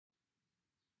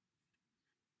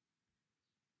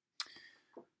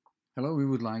Hello, we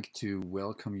would like to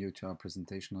welcome you to our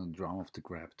presentation on the drama of the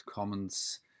grabbed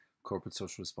commons, corporate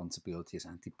social responsibility as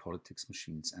anti-politics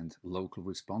machines and local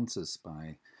responses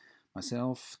by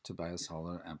myself, Tobias,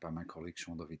 and by my colleague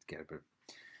Jean-David Gerber.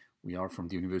 We are from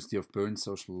the University of Bern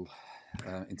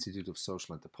Institute of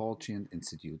Social Anthropology and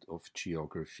Institute of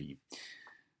Geography.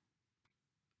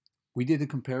 We did a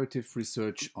comparative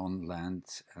research on land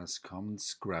as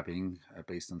commons grabbing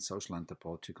based on social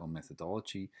anthropological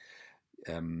methodology,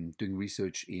 doing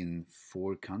research in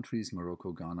 4 countries,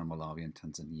 Morocco, Ghana, Malawi, and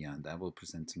Tanzania, and I will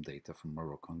present some data from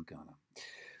Morocco and Ghana.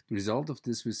 The result of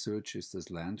this research is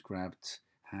that land grabbing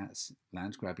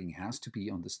has to be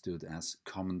understood as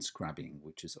commons grabbing,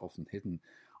 which is often hidden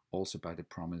also by the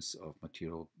promise of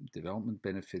material development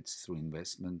benefits through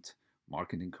investment,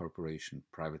 market incorporation,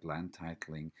 private land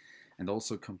titling, and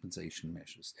also compensation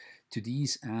measures. To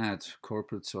these add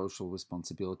corporate social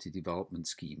responsibility development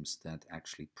schemes that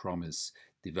actually promise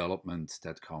development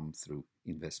that come through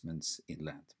investments in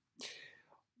land.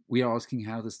 We are asking,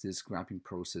 how does this grabbing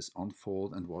process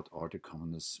unfold and what are the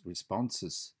commonest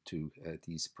responses to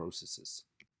these processes?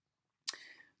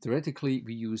 Theoretically,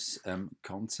 we use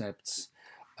concepts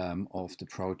of the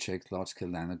project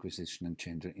Large-Scale Land Acquisition and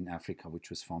Gender in Africa,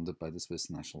 which was funded by the Swiss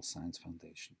National Science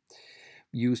Foundation.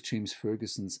 We use James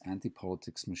Ferguson's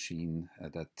anti-politics machine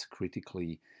that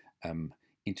critically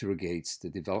interrogates the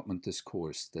development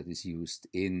discourse that is used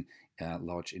in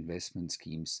large investment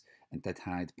schemes and that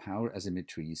hide power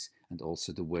asymmetries and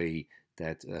also the way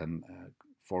that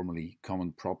formerly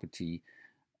common property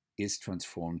is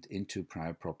transformed into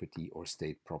private property or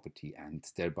state property, and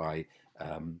thereby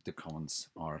the commons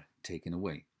are taken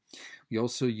away. We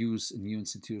also use a new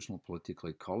institutional political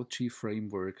ecology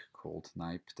framework called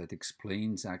NIPE that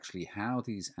explains actually how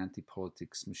these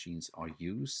anti-politics machines are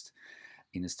used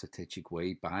in a strategic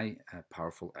way by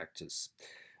powerful actors,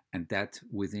 and that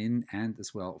within and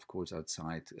as well, of course,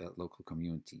 outside local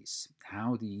communities.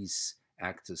 How these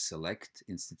actors select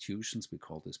institutions, we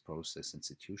call this process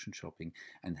institution shopping,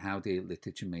 and how they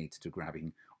legitimate the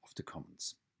grabbing of the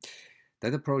commons.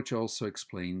 That approach also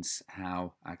explains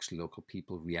how actually local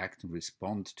people react and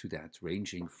respond to that,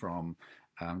 ranging from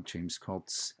James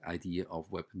Scott's idea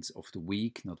of weapons of the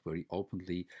weak, not very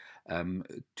openly,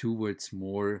 towards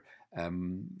more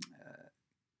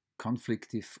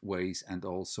conflictive ways and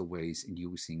also ways in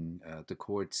using the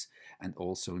courts and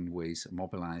also in ways of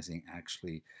mobilizing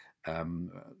actually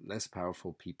less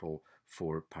powerful people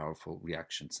for powerful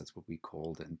reactions. That's what we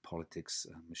call then politics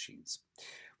machines.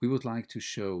 We would like to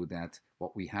show that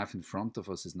what we have in front of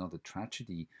us is not a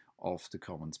tragedy of the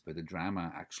commons, but a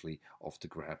drama actually of the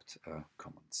grabbed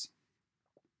commons.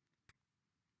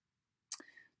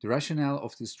 The rationale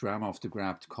of this drama of the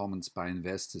grabbed commons by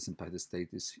investors and by the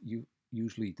state is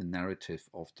usually the narrative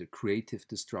of the creative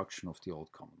destruction of the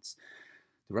old commons.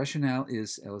 The rationale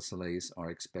is LSLAs are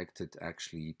expected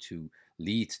actually to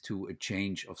lead to a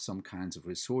change of some kinds of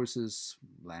resources,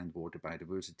 land, water,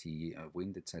 biodiversity,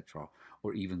 wind, etc.,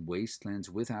 or even wastelands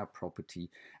without property,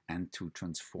 and to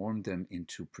transform them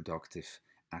into productive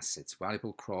assets,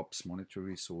 valuable crops, monetary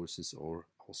resources, or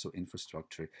also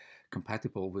infrastructure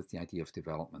compatible with the idea of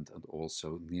development and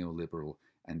also neoliberal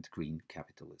and green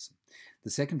capitalism. The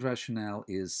second rationale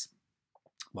is,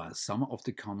 while some of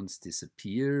the commons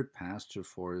disappear, pasture,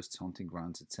 forests, hunting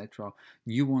grounds, etc.,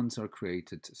 new ones are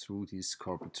created through these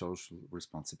corporate social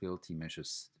responsibility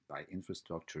measures by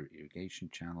infrastructure, irrigation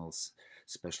channels,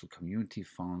 special community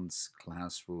funds,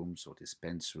 classrooms or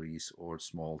dispensaries, or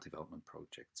small development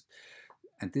projects.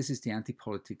 And this is the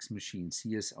anti-politics machine,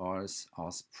 CSRs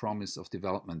as promise of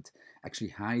development, actually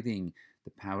hiding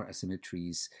the power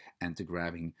asymmetries and the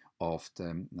grabbing of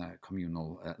the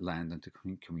communal land and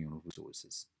the communal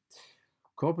resources.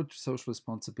 Corporate social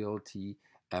responsibility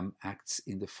acts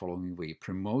in the following way. It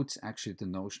promotes actually the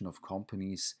notion of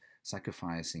companies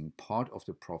sacrificing part of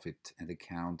the profit and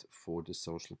account for the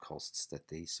social costs that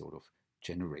they sort of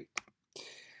generate.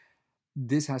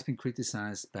 This has been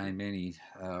criticized by many.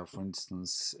 For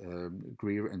instance,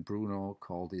 Greer and Bruno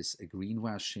call this a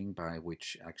greenwashing, by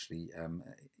which actually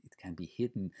it can be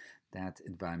hidden that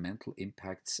environmental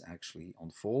impacts actually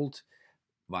unfold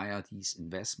via these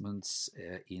investments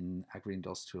in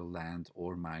agri-industrial land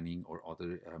or mining or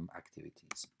other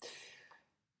activities.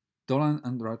 Dolan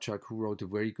and Rajak, who wrote a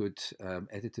very good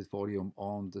edited volume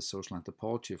on the social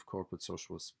anthropology of corporate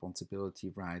social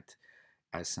responsibility, write,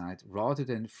 I cite, rather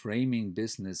than framing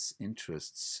business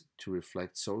interests to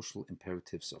reflect social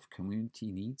imperatives of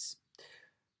community needs,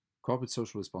 corporate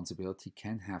social responsibility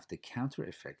can have the counter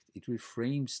effect. It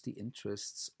reframes the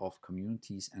interests of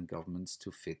communities and governments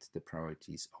to fit the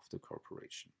priorities of the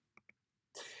corporation.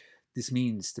 This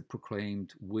means the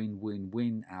proclaimed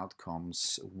win-win-win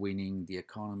outcomes, winning the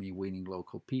economy, winning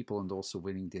local people, and also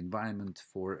winning the environment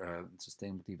for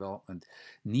sustainable development,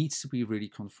 needs to be really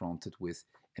confronted with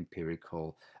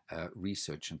empirical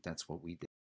research, and that's what we did.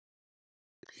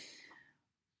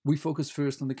 We focus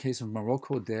first on the case of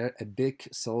Morocco. There, a big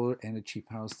solar energy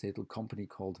parastatal company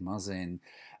called Mazen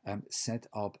set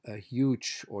up a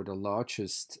huge, or the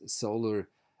largest, solar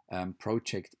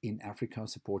project in Africa,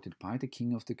 supported by the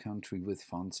king of the country with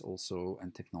funds also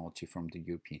and technology from the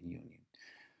European Union.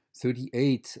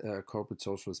 38 corporate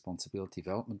social responsibility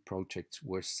development projects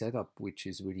were set up, which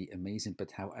is really amazing.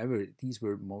 But however, these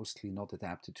were mostly not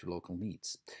adapted to local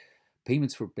needs.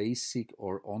 Payments for basic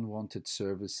or unwanted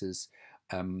services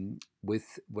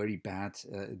with very bad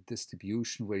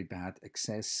distribution, very bad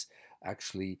access,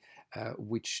 actually,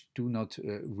 which do not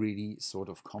really sort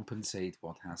of compensate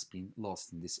what has been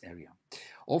lost in this area.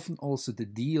 Often also the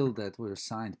deal that were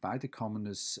signed by the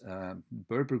commoners,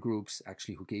 Berber groups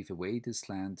actually who gave away this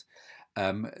land,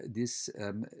 this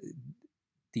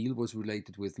deal was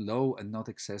related with low and not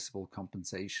accessible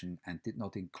compensation and did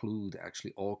not include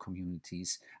actually all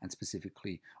communities and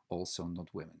specifically also not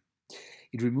women.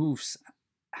 It removes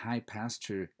high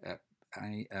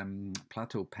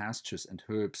plateau pastures and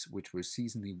herbs, which were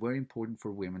seasonally very important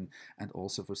for women and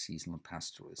also for seasonal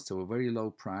pastoralists. So a very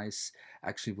low price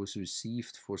actually was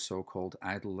received for so-called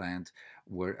idle land,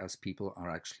 whereas people are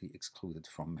actually excluded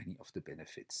from many of the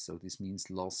benefits. So this means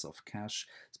loss of cash.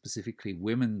 Specifically,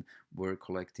 women were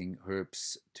collecting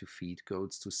herbs to feed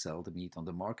goats to sell the meat on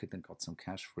the market and got some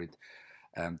cash for it.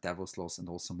 That was lost, and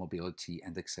also mobility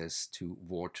and access to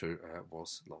water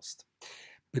was lost.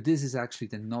 But this is actually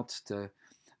not the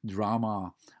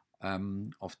drama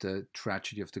of the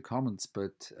tragedy of the commons,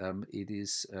 but it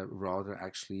is rather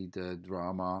actually the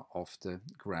drama of the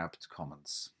grabbed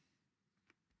commons.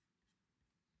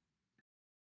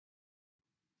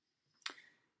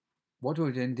 What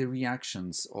were then the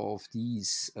reactions of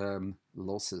these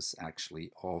losses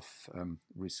actually of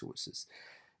resources?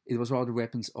 It was rather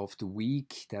weapons of the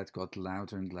weak that got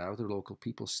louder and louder. Local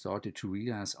people started to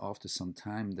realize after some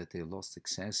time that they lost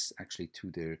access actually to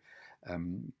their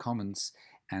commons,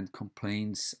 and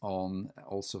complaints on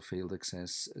also failed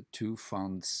access to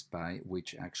funds by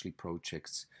which actually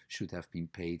projects should have been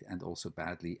paid, and also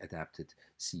badly adapted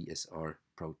CSR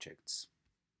projects.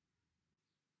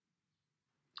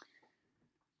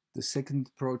 The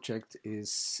second project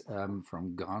is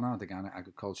from Ghana, the Ghana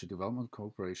Agriculture Development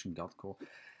Corporation, GATCO.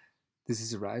 This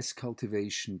is a rice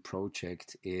cultivation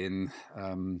project in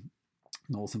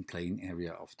northern plain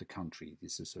area of the country.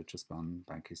 This research was done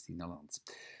by Christina Lanz.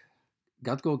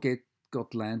 GATCO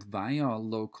got land via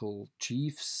local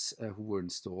chiefs who were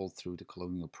installed through the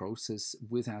colonial process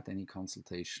without any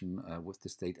consultation with the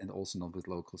state, and also not with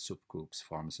local subgroups,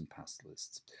 farmers and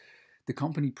pastoralists. The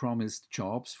company promised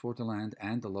jobs for the land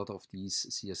and a lot of these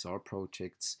CSR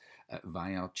projects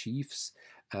via chiefs,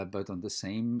 but on the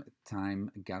same time,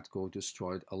 GATCO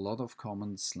destroyed a lot of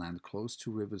commons, land close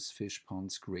to rivers, fish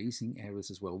ponds, grazing areas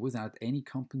as well, without any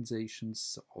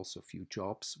compensations. Also, few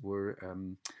jobs were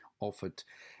offered,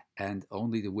 and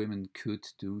only the women could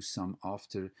do some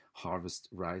after harvest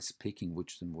rice picking,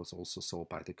 which then was also sold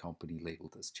by the company,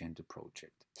 labeled as gender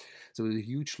project. So a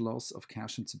huge loss of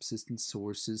cash and subsistence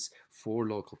sources for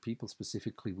local people,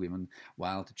 specifically women,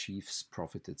 while the chiefs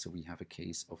profited. So we have a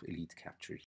case of elite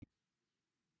capture.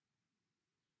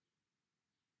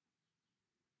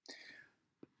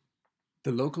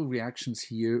 The local reactions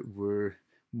here were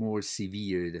more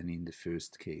severe than in the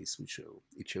first case we show.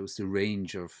 It shows the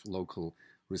range of local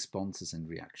responses and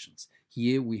reactions.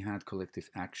 Here we had collective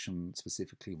action,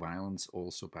 specifically violence,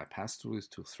 also by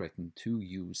pastoralists to threaten to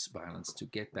use violence to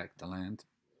get back the land.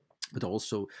 But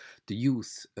also the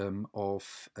youth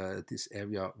of this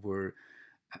area were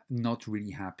not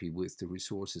really happy with the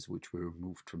resources which were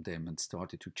removed from them, and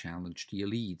started to challenge the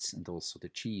elites and also the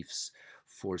chiefs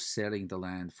for selling the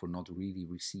land, for not really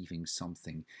receiving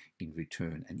something in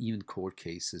return, and even court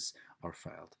cases are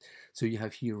filed. So you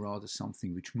have here rather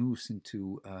something which moves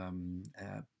into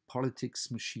a politics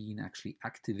machine, actually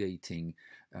activating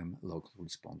local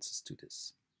responses to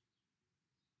this.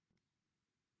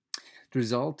 The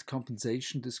result,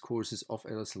 compensation discourses of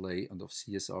LSLA and of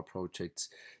CSR projects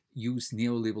use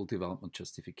neoliberal development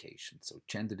justification. So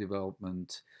gender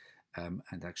development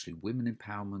and actually women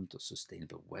empowerment, or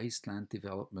sustainable wasteland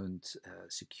development,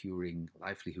 securing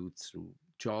livelihood through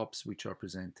jobs which are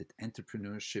presented,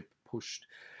 entrepreneurship pushed,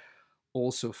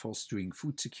 also fostering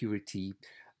food security,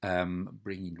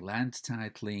 bringing land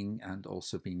titling, and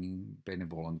also bringing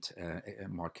benevolent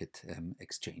market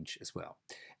exchange as well,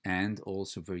 and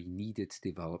also very needed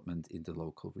development in the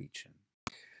local region.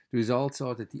 The results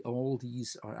are that all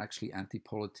these are actually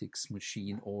anti-politics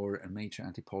machine or a major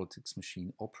anti-politics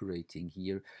machine operating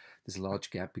here. There's a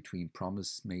large gap between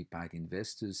promises made by the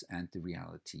investors and the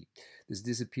reality. This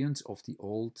disappearance of the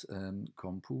old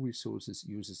pool resources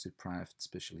uses deprived,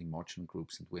 especially marginal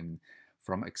groups and women,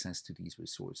 from access to these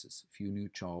resources. Few new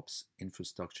jobs,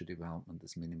 infrastructure development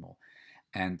is minimal,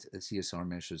 and CSR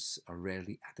measures are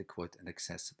rarely adequate and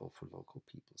accessible for local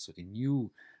people. So the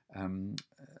new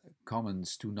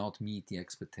commons do not meet the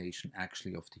expectation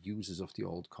actually of the users of the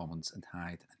old commons and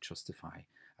hide and justify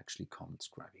actually commons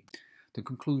grabbing. The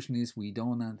conclusion is we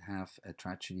don't have a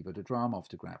tragedy but a drama of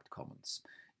the grabbed commons.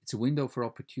 It's a window for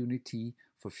opportunity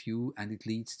for few, and it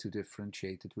leads to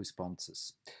differentiated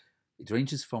responses. It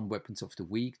ranges from weapons of the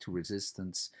weak to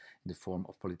resistance in the form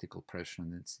of political pressure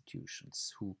on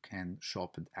institutions who can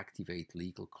shop and activate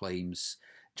legal claims,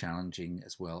 challenging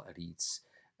as well elites,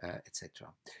 etc.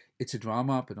 It's a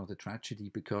drama but not a tragedy,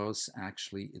 because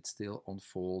actually it still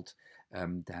unfolds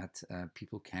that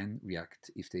people can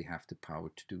react if they have the power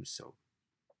to do so.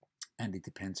 And it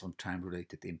depends on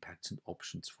time-related impacts and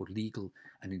options for legal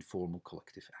and informal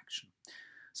collective action.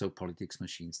 So politics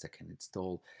machines that can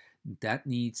install. That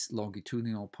needs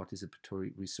longitudinal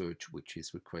participatory research, which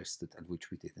is requested and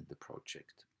which we did in the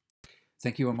project.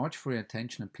 Thank you very much for your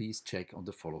attention, and please check on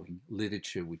the following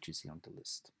literature which is here on the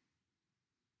list.